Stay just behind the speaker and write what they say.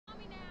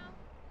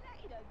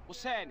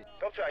What's happening?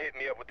 Don't try to hit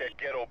me up with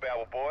that ghetto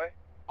babble, boy.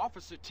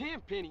 Officer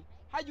Tenpenny,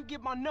 how you get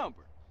my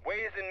number?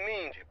 Ways and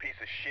means, you piece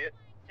of shit.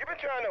 You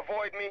been trying to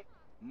avoid me?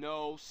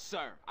 No,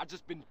 sir. I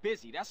just been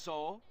busy, that's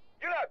all.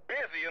 You're not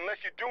busy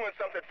unless you're doing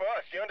something for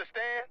us, you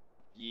understand?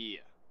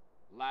 Yeah.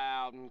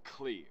 Loud and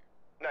clear.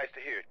 Nice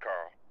to hear it,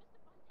 Carl.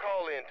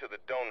 Call in to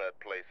the donut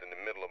place in the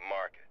middle of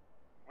Market.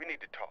 We need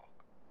to talk.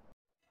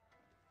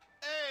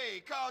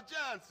 Hey, Carl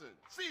Johnson,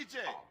 CJ.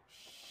 Oh,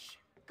 shit.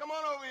 Come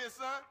on over here,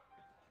 son.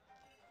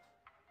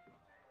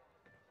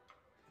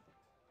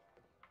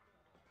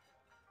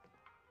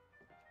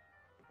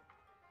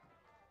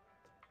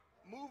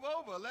 Move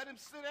over, let him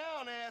sit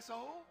down,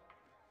 asshole.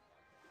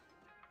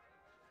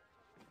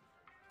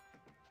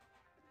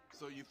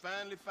 So you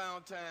finally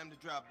found time to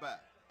drop by.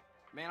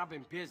 Man, I've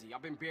been busy.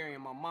 I've been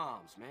burying my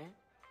moms, man.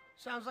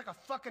 Sounds like a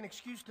fucking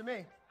excuse to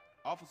me.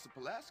 Officer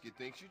Pulaski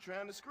thinks you're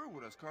trying to screw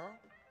with us, Carl.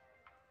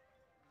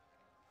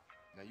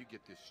 Now you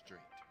get this straight.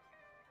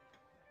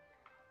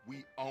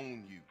 We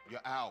own you.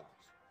 You're ours.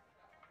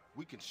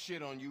 We can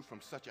shit on you from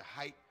such a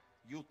height,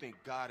 you'll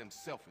think God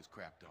himself has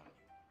crapped on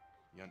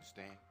you. You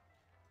understand?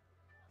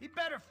 He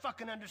better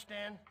fucking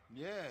understand.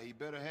 Yeah, he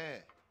better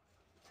have.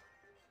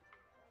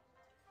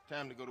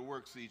 Time to go to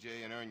work,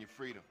 CJ, and earn your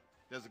freedom.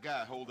 There's a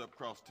guy holed up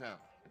across town.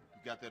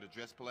 You got that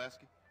address,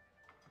 Pulaski?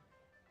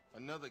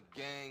 Another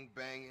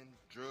gang-banging,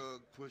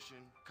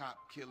 drug-pushing,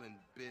 cop-killing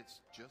bitch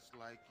just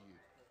like you.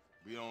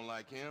 We don't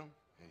like him,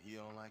 and he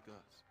don't like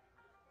us.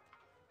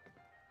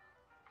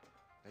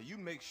 Now, you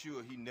make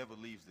sure he never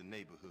leaves the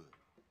neighborhood,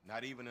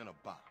 not even in a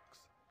box.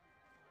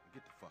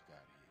 Get the fuck out of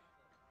here.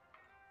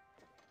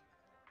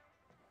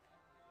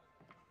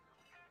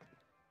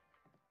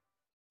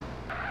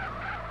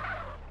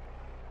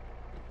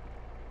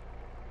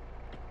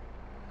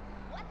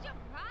 What's your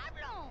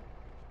problem?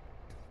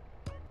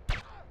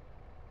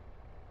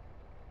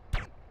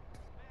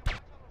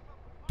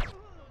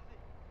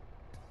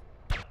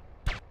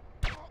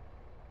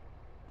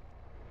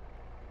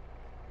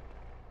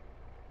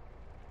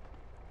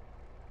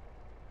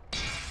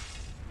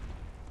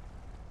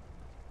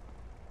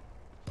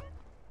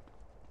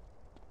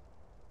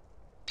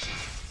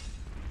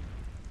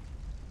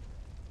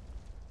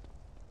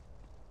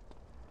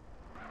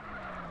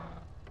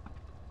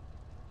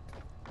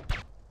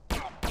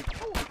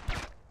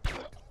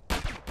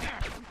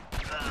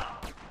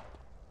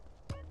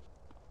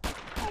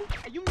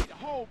 Hey, you need the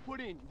hole put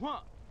in you,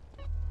 huh?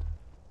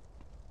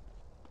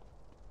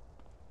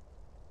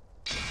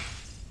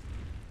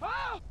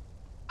 Ah!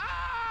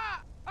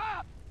 Ah!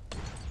 Ah!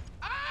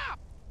 Ah!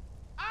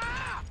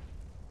 Ah!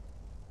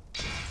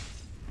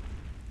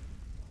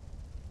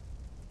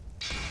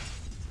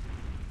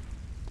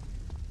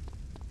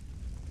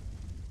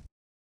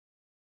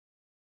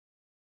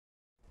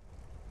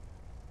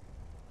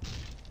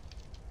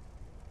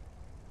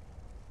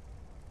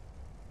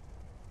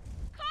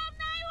 Call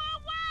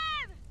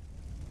 911!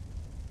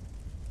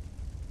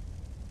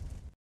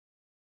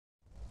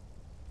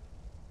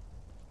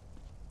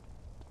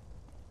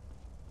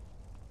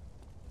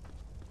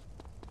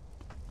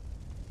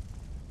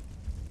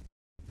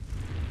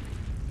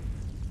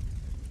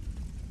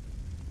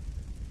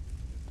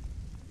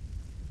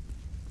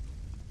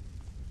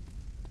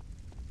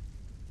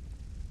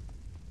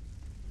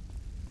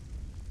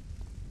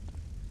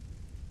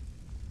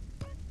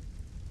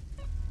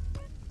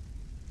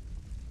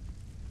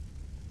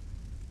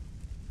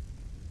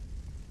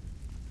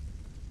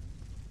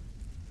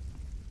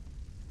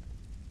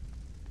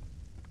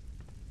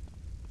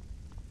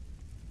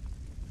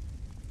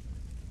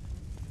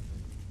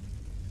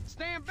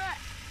 Stand back!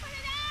 Put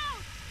it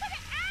out! Put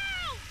it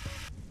out!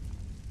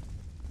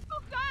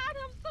 Oh God,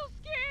 I'm so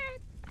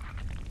scared.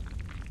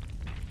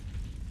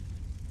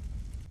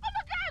 Oh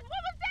my God,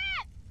 what was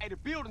that? Hey, the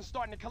building's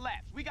starting to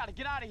collapse. We gotta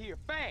get out of here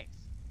fast.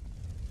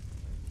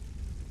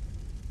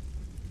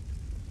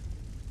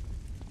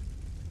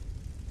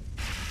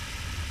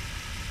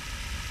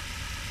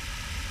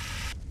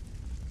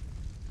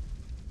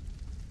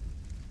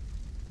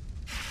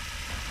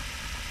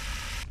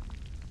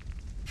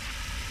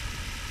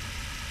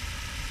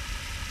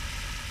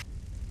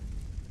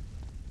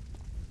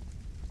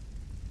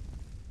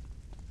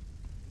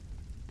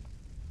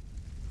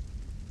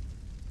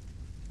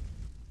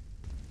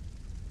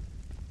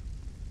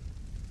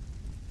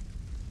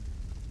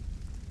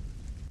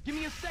 Give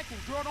me a second,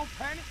 girl. Don't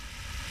panic.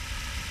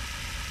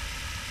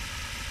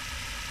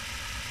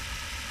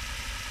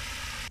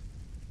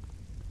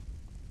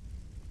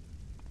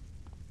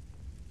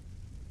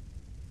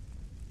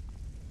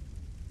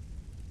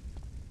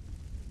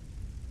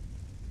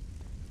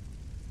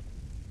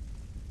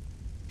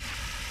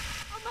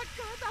 Oh my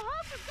God, the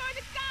house is going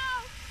to go!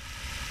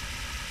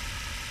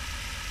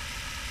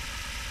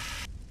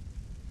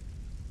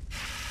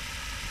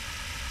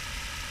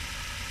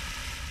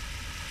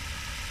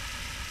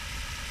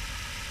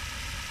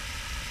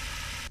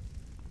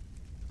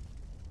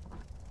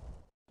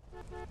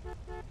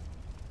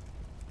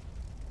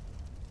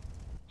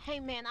 Hey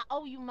man, I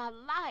owe you my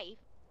life.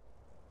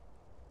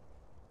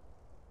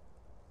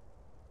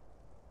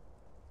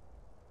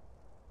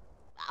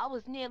 I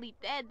was nearly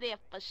dead there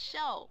for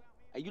sure.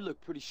 Hey, you look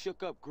pretty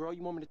shook up, girl.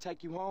 You want me to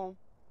take you home?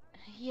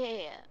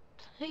 Yeah,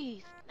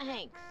 please,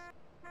 thanks.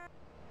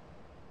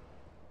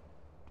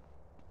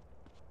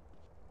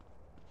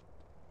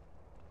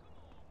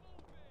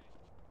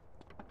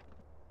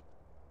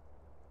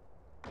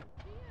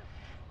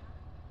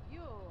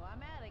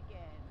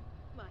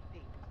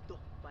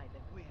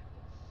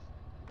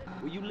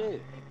 Where you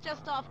live?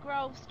 Just off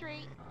Grove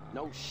Street.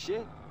 No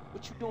shit.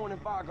 What you doing in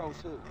Vargo's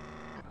hood?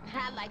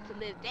 I like to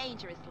live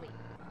dangerously.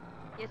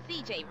 You're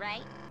CJ,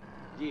 right?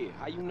 Yeah,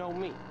 how you know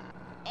me?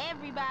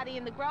 Everybody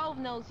in the Grove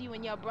knows you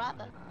and your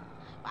brother.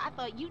 Well, I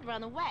thought you'd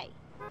run away.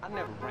 I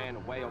never ran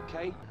away,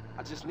 okay?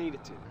 I just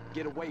needed to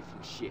get away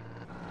from shit.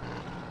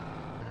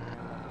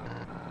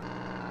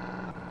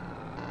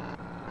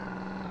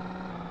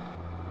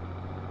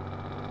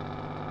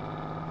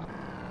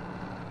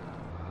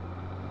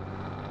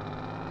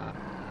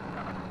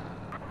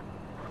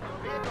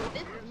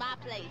 This is my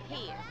place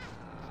here.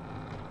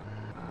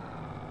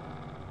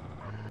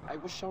 Hey,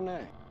 what's your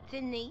name?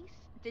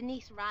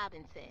 Denise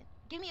Robinson.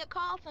 Give me a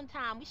call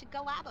sometime. We should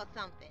go out or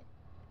something.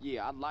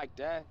 Yeah, I'd like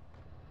that.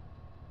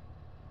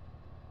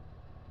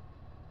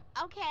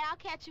 Okay, I'll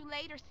catch you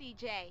later,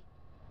 CJ.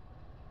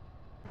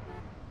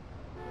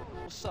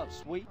 What's up,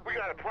 sweet? We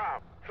got a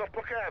problem. Some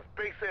punk-ass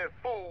bass-ass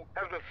fool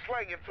has been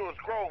slanging to his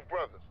Grove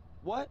brothers.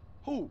 What?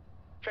 Who?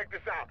 Check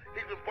this out.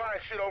 He's been buying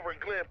shit over in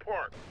Glen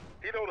Park.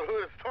 He know the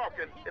hood is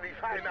talking, and he's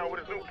hiding out with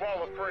his new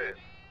baller friends.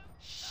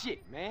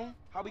 Shit, man.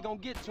 How we gonna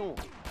get to him?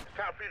 It's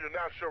time for you to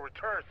announce your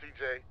return,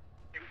 CJ.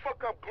 You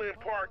fuck up Glen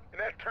Park,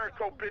 and that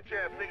turncoat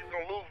bitch-ass nigga's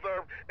gonna lose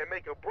nerve and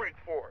make a break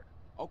for it.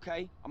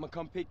 Okay, I'm gonna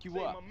come pick you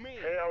up.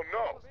 Hell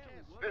no.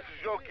 This is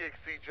your gig,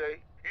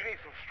 CJ. You need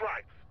some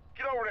stripes.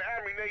 Get over to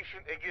Army Nation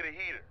and get a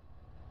heater.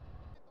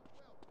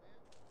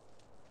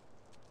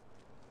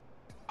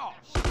 Oh,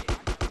 shit,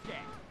 I got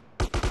gas.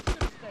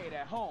 Should've stayed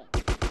at home.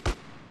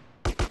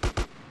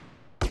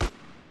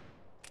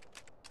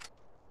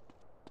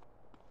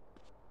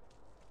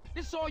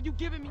 This all you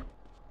giving me?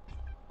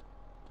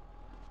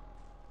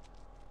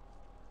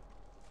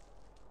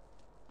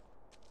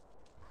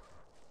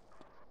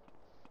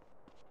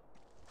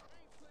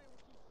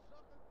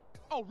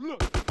 Oh,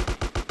 look.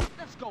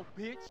 Let's go,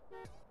 bitch.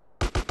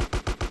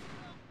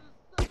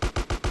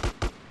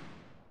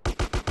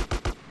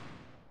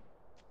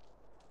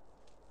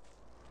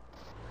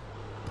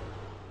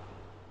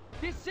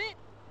 This it?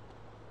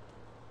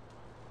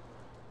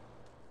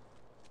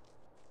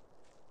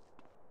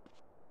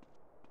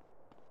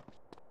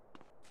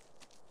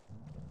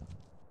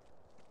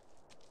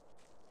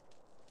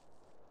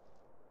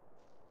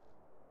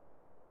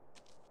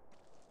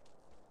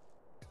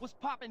 What's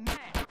poppin' now?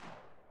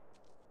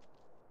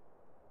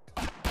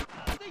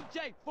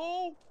 CJ,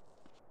 fool!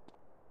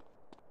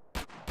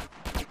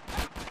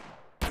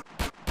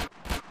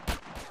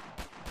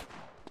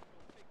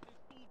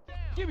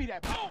 Give me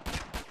that boom!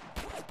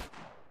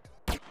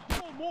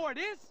 You want more of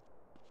this?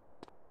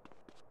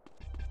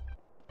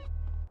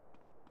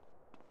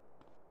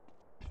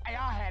 Hey,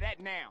 I'll have that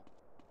now.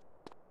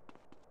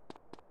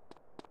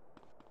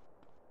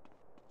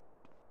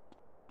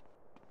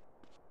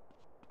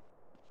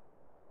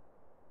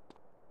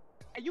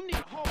 Hey, you need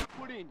a hole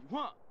put in you,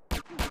 huh?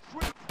 You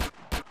trick.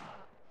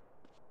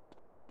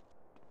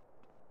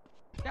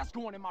 That's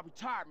going in my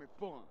retirement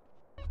fund.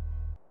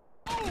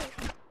 Oh!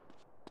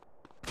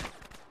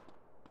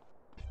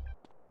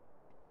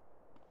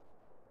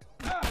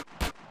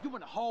 You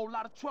in a whole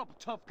lot of trouble,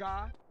 tough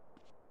guy.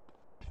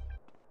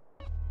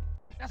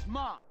 That's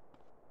mine.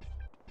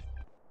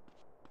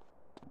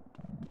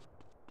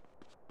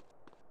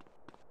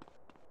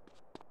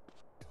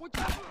 What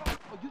you...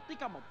 Oh, you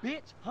think I'm a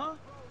bitch, huh?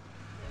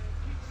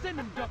 Send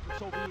them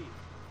duckets over here.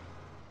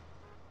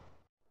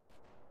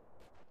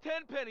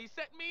 10 pennies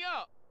set me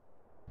up.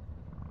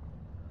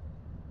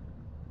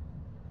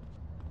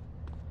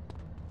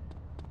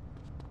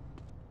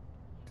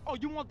 Oh,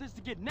 you want this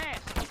to get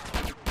nasty?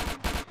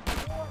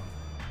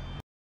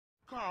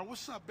 Carl,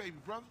 what's up, baby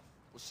brother?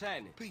 What's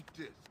happening? Peep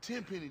this.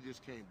 10 Penny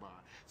just came by.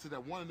 Said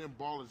that one of them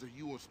ballers that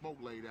you and Smoke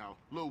laid out,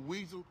 Lil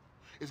Weasel,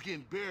 is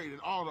getting buried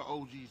and all the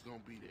OGs gonna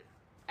be there.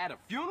 At a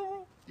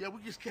funeral? Yeah,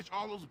 we just catch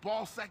all those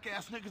ball sack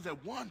ass niggas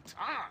at one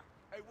time.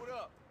 Hey, what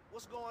up?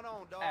 What's going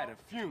on, dog? At a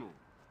funeral.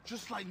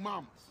 Just like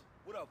mamas.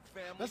 What up,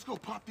 family? Let's go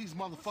pop these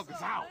motherfuckers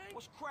What's up, out. man?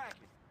 What's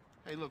cracking?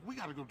 Hey, look, we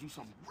gotta go do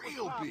something What's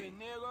real poppin', big.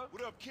 nigga?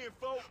 What up,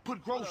 kinfolk?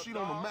 Put Grove What up, Street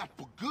on the dawg? map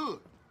for good.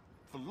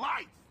 For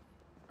life.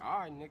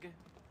 All right, nigga.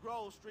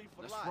 Grove Street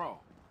for Let's life. roll.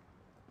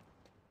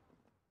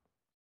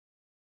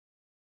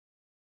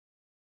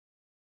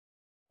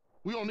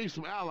 We gonna need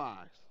some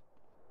allies.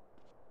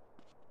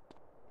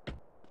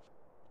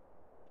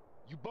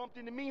 You bumped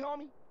into me,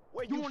 homie?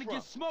 Where You you want to from?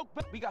 get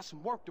smoked? We got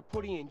some work to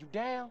put in. You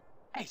down?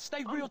 Hey,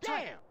 stay I'm real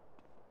tight. down.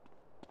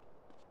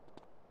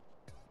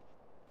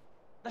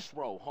 Let's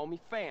roll, homie.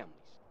 Families.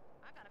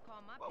 I gotta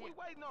call my What we pimp.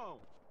 waiting on?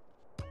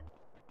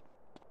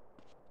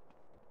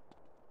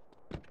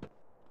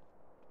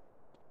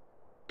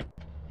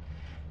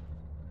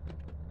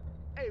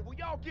 Hey, will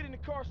y'all get in the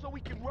car so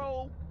we can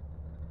roll?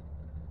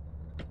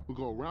 We'll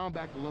go around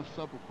back the left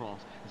supper cross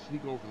and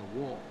sneak over the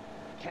wall.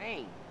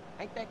 Kane,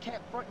 ain't that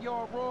cat front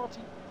yard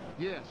royalty?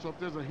 Yeah, so if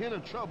there's a hint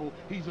of trouble,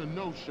 he's a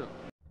no-show.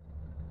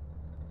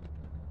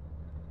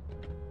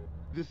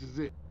 This is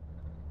it.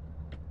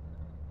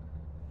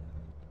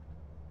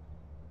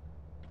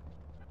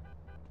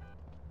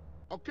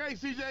 Okay,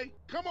 CJ,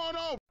 come on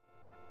over.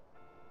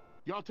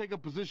 Y'all take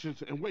up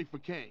positions and wait for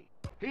Kane.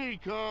 Here he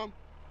come.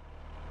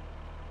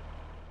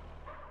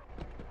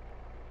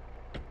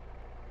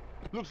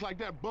 Looks like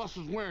that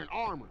buster's wearing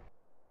armor.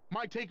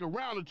 Might take a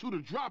round or two to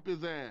drop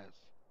his ass.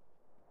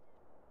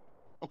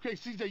 Okay,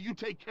 CJ, you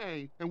take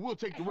Kane, and we'll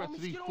take the rest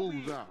of these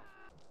fools out.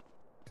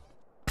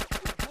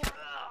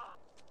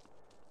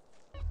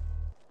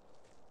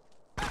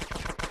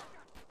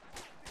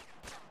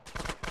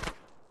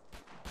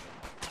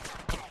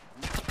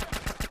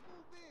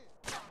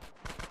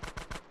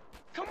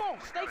 Come on,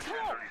 stay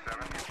close.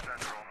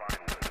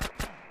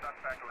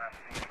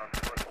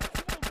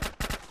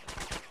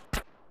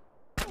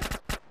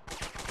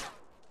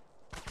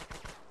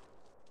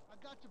 I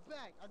got your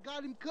back. I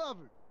got him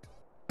covered.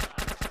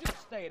 Still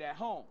stayed at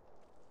home.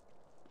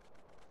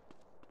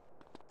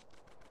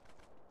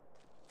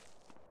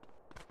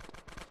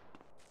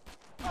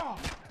 Oh,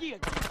 yeah.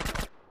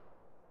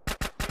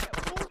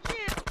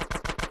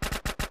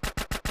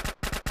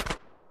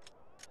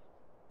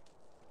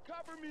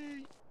 Cover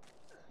me.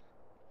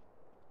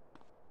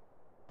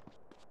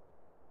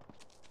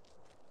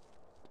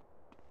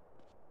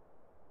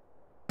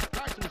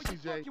 Nice one,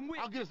 CJ.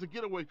 I'll get us a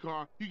getaway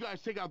car. You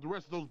guys take out the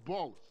rest of those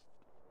ballers.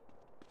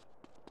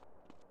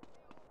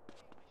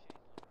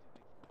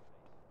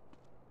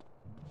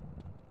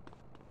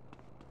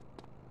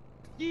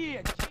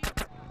 Yeah.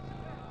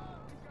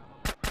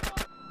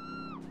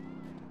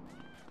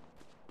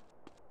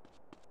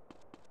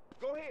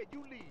 Go ahead,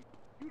 you lead.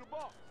 You the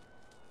boss.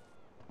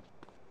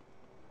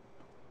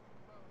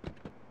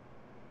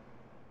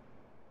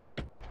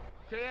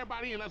 Okay,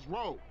 everybody in, let's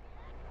roll.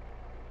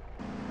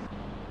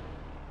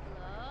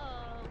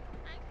 Hello.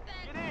 I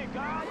said. Get in,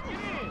 guys. Get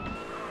in.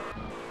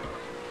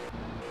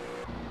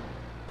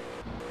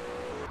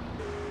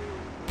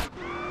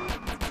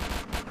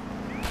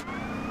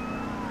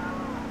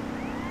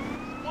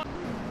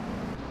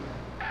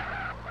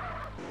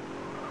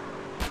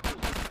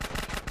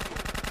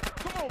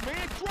 Come on,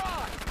 man.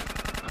 Drive.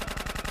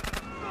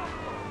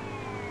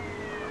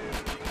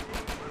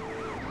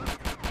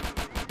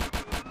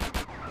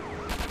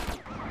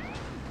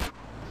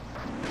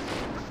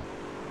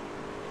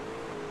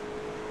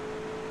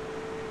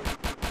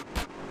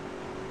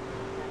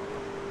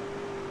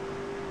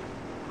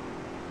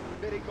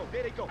 There they go.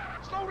 There they go.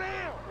 Slow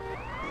down.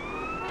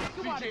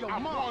 CJ,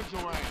 I'm on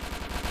your ass.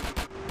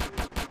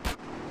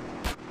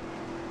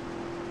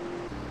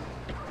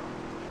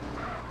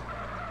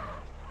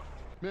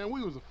 Man,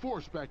 we was a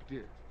force back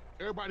there.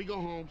 Everybody go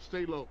home,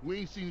 stay low. We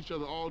ain't seen each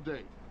other all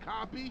day.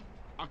 Copy?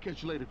 I'll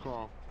catch you later,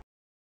 Carl.